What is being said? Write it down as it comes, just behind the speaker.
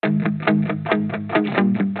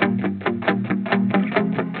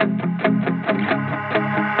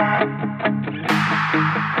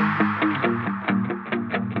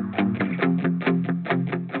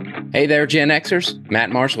Hey there, Gen Xers. Matt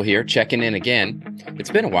Marshall here, checking in again. It's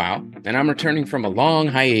been a while, and I'm returning from a long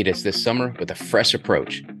hiatus this summer with a fresh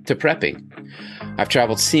approach to prepping. I've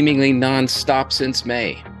traveled seemingly non-stop since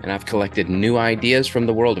May, and I've collected new ideas from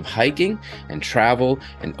the world of hiking and travel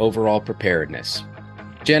and overall preparedness.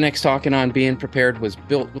 Gen X Talking on Being Prepared was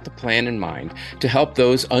built with the plan in mind to help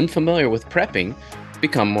those unfamiliar with prepping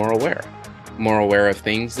become more aware of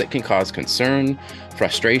things that can cause concern,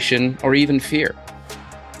 frustration, or even fear.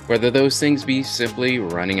 Whether those things be simply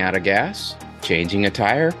running out of gas, changing a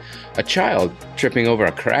tire, a child tripping over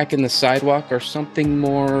a crack in the sidewalk, or something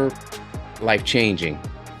more life-changing.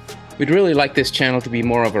 We'd really like this channel to be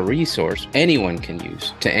more of a resource anyone can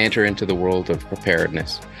use to enter into the world of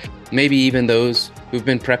preparedness. Maybe even those who've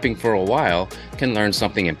been prepping for a while can learn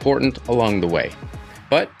something important along the way.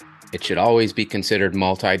 But it should always be considered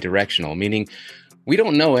multi-directional, meaning we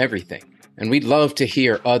don't know everything, and we'd love to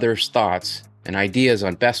hear others' thoughts and ideas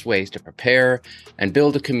on best ways to prepare and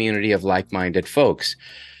build a community of like-minded folks.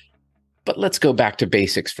 But let's go back to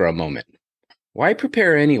basics for a moment. Why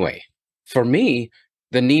prepare anyway? For me,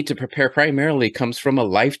 the need to prepare primarily comes from a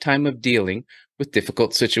lifetime of dealing with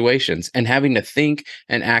difficult situations and having to think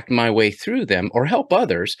and act my way through them or help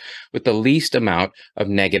others with the least amount of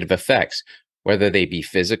negative effects, whether they be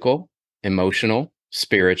physical, emotional,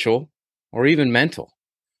 spiritual, or even mental.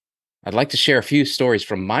 I'd like to share a few stories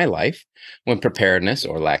from my life when preparedness,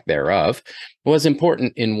 or lack thereof, was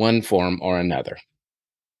important in one form or another.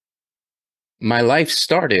 My life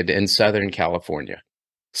started in Southern California,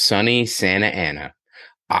 sunny Santa Ana,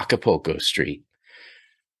 Acapulco Street.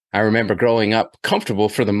 I remember growing up comfortable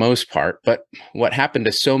for the most part, but what happened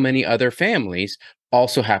to so many other families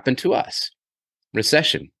also happened to us.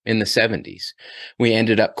 Recession in the 70s. We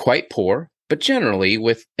ended up quite poor, but generally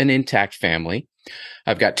with an intact family.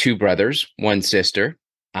 I've got two brothers, one sister.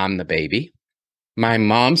 I'm the baby. My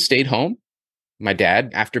mom stayed home. My dad,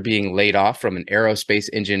 after being laid off from an aerospace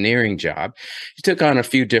engineering job, he took on a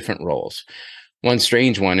few different roles. One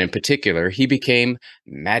strange one in particular, he became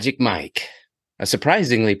Magic Mike, a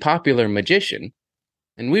surprisingly popular magician,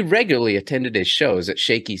 and we regularly attended his shows at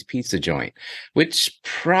Shakey's Pizza Joint, which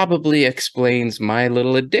probably explains my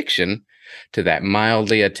little addiction to that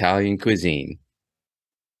mildly Italian cuisine.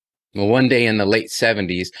 Well, one day in the late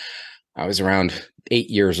 70s, I was around 8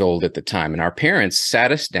 years old at the time, and our parents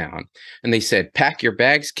sat us down and they said, "Pack your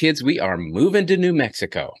bags, kids, we are moving to New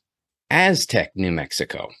Mexico, Aztec, New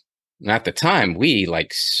Mexico." And at the time, we,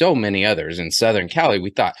 like so many others in Southern Cali, we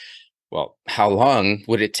thought, well, how long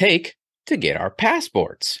would it take to get our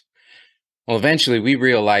passports? Well, eventually we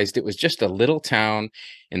realized it was just a little town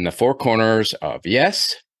in the four corners of,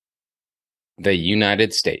 yes, the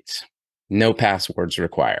United States. No passwords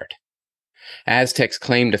required. Aztec's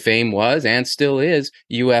claim to fame was, and still is,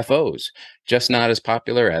 UFOs, just not as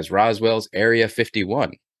popular as Roswell's Area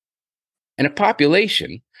 51. And a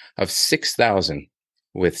population of 6,000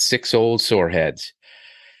 with 6 old soreheads.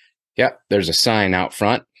 Yep, there's a sign out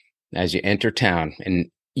front as you enter town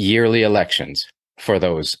in yearly elections for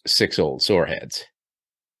those 6 old soreheads.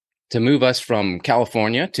 To move us from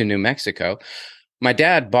California to New Mexico, my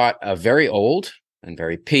dad bought a very old and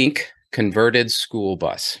very pink converted school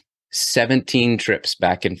bus. 17 trips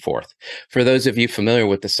back and forth. For those of you familiar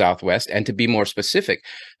with the Southwest, and to be more specific,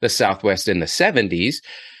 the Southwest in the 70s,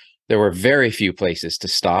 there were very few places to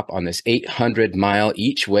stop on this 800-mile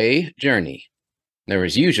each-way journey. There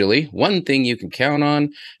was usually one thing you can count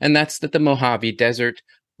on, and that's that the Mojave Desert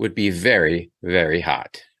would be very, very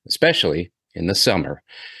hot, especially in the summer,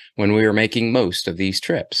 when we were making most of these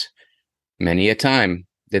trips. Many a time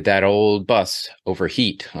did that old bus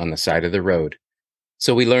overheat on the side of the road.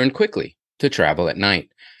 So we learned quickly to travel at night.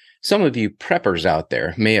 Some of you preppers out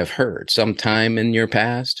there may have heard sometime in your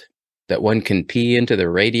past that one can pee into the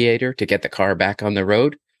radiator to get the car back on the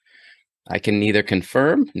road. I can neither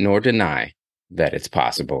confirm nor deny that it's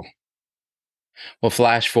possible. Well,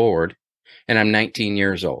 flash forward, and I'm 19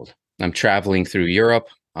 years old. I'm traveling through Europe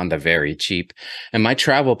on the very cheap, and my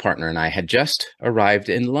travel partner and I had just arrived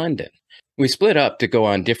in London. We split up to go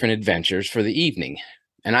on different adventures for the evening,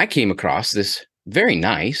 and I came across this very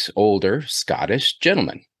nice, older Scottish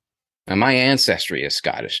gentleman. Now, my ancestry is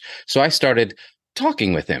Scottish, so I started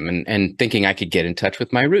talking with him and thinking I could get in touch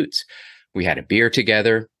with my roots. We had a beer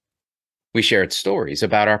together. We shared stories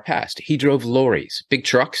about our past. He drove lorries, big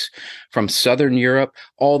trucks, from Southern Europe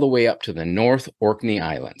all the way up to the North Orkney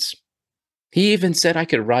Islands. He even said I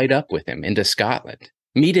could ride up with him into Scotland,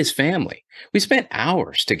 meet his family. We spent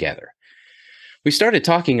hours together. We started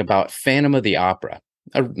talking about Phantom of the Opera,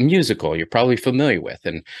 a musical you're probably familiar with,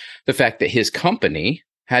 and the fact that his company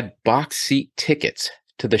had box seat tickets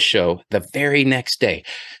to the show the very next day.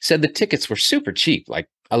 Said the tickets were super cheap, like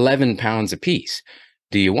 11 pounds a piece.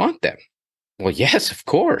 Do you want them? Well, yes, of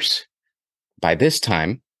course. By this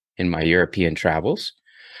time, in my European travels,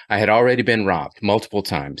 I had already been robbed multiple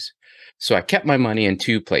times. So I kept my money in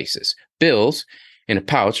two places: bills in a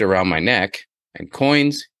pouch around my neck and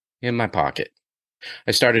coins in my pocket.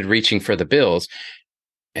 I started reaching for the bills,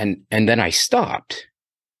 and then I stopped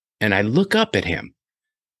and I look up at him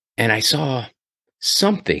and I saw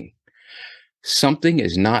something. Something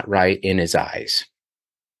is not right in his eyes.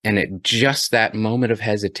 And at just that moment of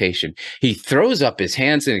hesitation, he throws up his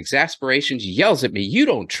hands in exasperation, yells at me, "You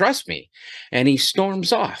don't trust me," and he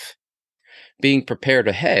storms off. Being prepared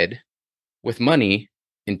ahead with money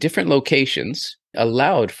in different locations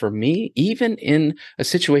allowed for me, even in a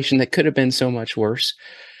situation that could have been so much worse,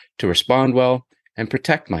 to respond well and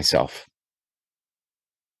protect myself.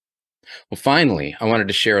 Well, finally, I wanted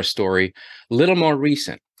to share a story a little more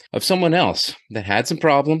recent of someone else that had some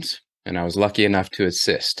problems, and I was lucky enough to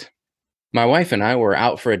assist. My wife and I were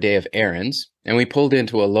out for a day of errands, and we pulled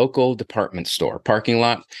into a local department store parking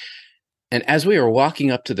lot. And as we were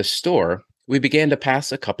walking up to the store, we began to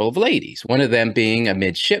pass a couple of ladies, one of them being a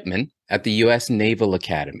midshipman at the U.S. Naval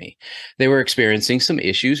Academy. They were experiencing some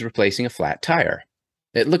issues replacing a flat tire.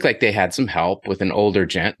 It looked like they had some help with an older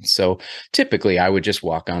gent, so typically I would just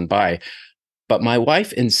walk on by. But my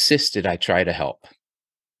wife insisted I try to help.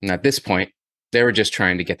 And at this point, they were just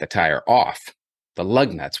trying to get the tire off. The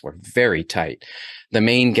lug nuts were very tight. The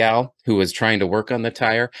main gal who was trying to work on the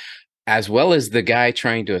tire, as well as the guy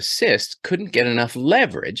trying to assist, couldn't get enough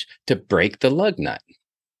leverage to break the lug nut.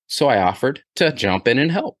 So I offered to jump in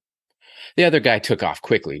and help. The other guy took off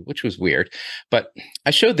quickly, which was weird, but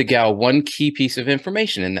I showed the gal one key piece of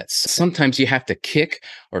information, and that sometimes you have to kick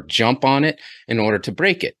or jump on it in order to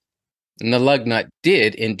break it. And the lug nut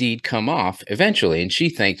did indeed come off eventually, and she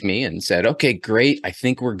thanked me and said, "Okay, great, I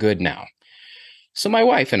think we're good now." So my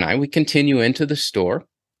wife and I, we continue into the store.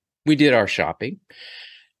 We did our shopping,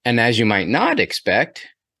 and as you might not expect,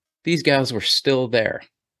 these gals were still there.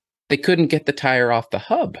 They couldn't get the tire off the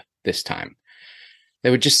hub this time. They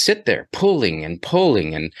would just sit there pulling,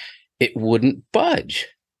 and it wouldn't budge.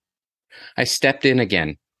 I stepped in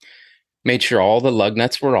again, made sure all the lug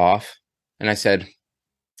nuts were off, and I said,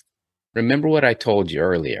 "Remember what I told you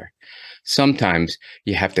earlier. Sometimes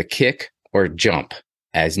you have to kick or jump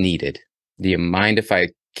as needed. Do you mind if I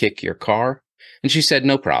kick your car?" And she said,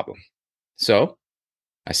 "No problem." So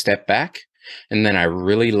I stepped back, and then I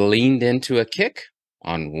really leaned into a kick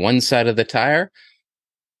on one side of the tire,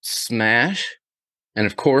 smash. And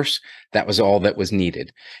of course, that was all that was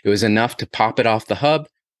needed. It was enough to pop it off the hub,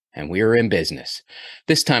 and we were in business.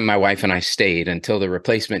 This time, my wife and I stayed until the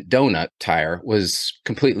replacement donut tire was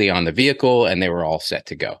completely on the vehicle and they were all set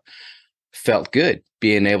to go. Felt good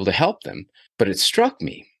being able to help them, but it struck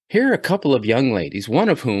me. Here are a couple of young ladies, one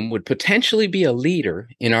of whom would potentially be a leader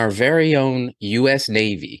in our very own U.S.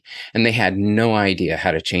 Navy, and they had no idea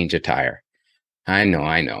how to change a tire. I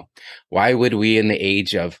know. Why would we in the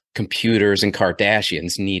age of computers and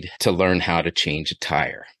Kardashians need to learn how to change a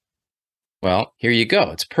tire? Well, here you go.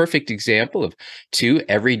 It's a perfect example of two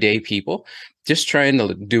everyday people just trying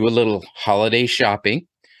to do a little holiday shopping,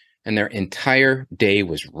 and their entire day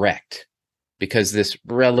was wrecked because this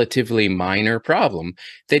relatively minor problem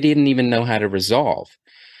they didn't even know how to resolve.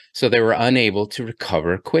 So they were unable to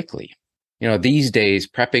recover quickly. These days,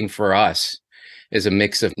 prepping for us is a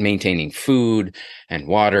mix of maintaining food and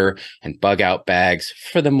water and bug out bags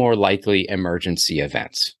for the more likely emergency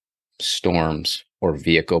events, storms or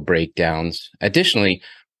vehicle breakdowns. Additionally,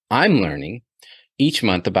 I'm learning each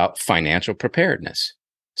month about financial preparedness.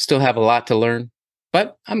 Still have a lot to learn,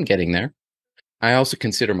 but I'm getting there. I also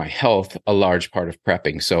consider my health a large part of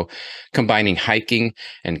prepping. So combining hiking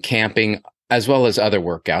and camping, as well as other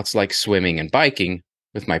workouts like swimming and biking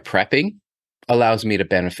with my prepping allows me to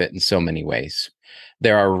benefit in so many ways.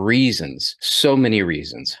 There are reasons, so many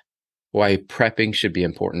reasons, why prepping should be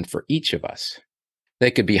important for each of us.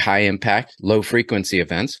 They could be high impact, low frequency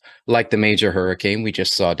events like the major hurricane we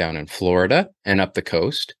just saw down in Florida and up the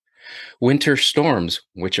coast, winter storms,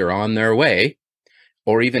 which are on their way,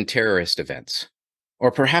 or even terrorist events,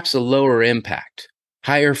 or perhaps a lower impact,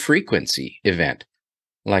 higher frequency event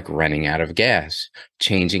like running out of gas,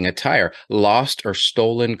 changing a tire, lost or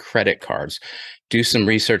stolen credit cards. Do some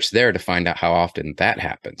research there to find out how often that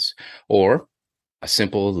happens, or a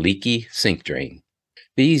simple leaky sink drain.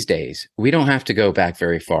 These days, we don't have to go back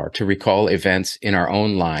very far to recall events in our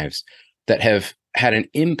own lives that have had an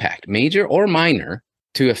impact, major or minor,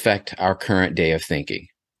 to affect our current day of thinking.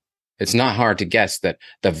 It's not hard to guess that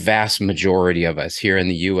the vast majority of us here in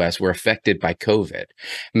the US were affected by COVID.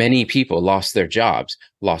 Many people lost their jobs,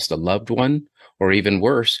 lost a loved one, or even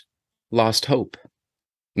worse, lost hope.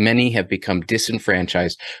 Many have become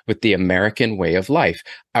disenfranchised with the American way of life,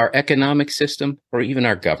 our economic system, or even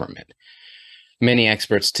our government. Many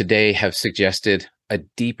experts today have suggested a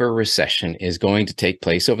deeper recession is going to take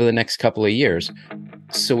place over the next couple of years,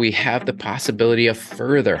 so we have the possibility of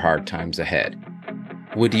further hard times ahead.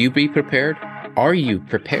 Would you be prepared? Are you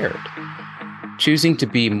prepared? Choosing to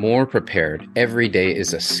be more prepared every day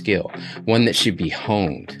is a skill, one that should be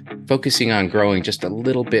honed. Focusing on growing just a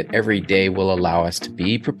little bit every day will allow us to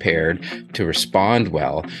be prepared to respond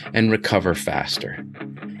well and recover faster.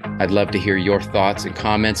 I'd love to hear your thoughts and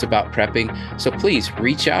comments about prepping, so please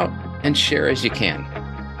reach out and share as you can.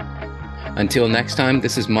 Until next time,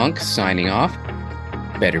 this is Monk signing off.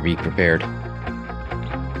 Better be prepared.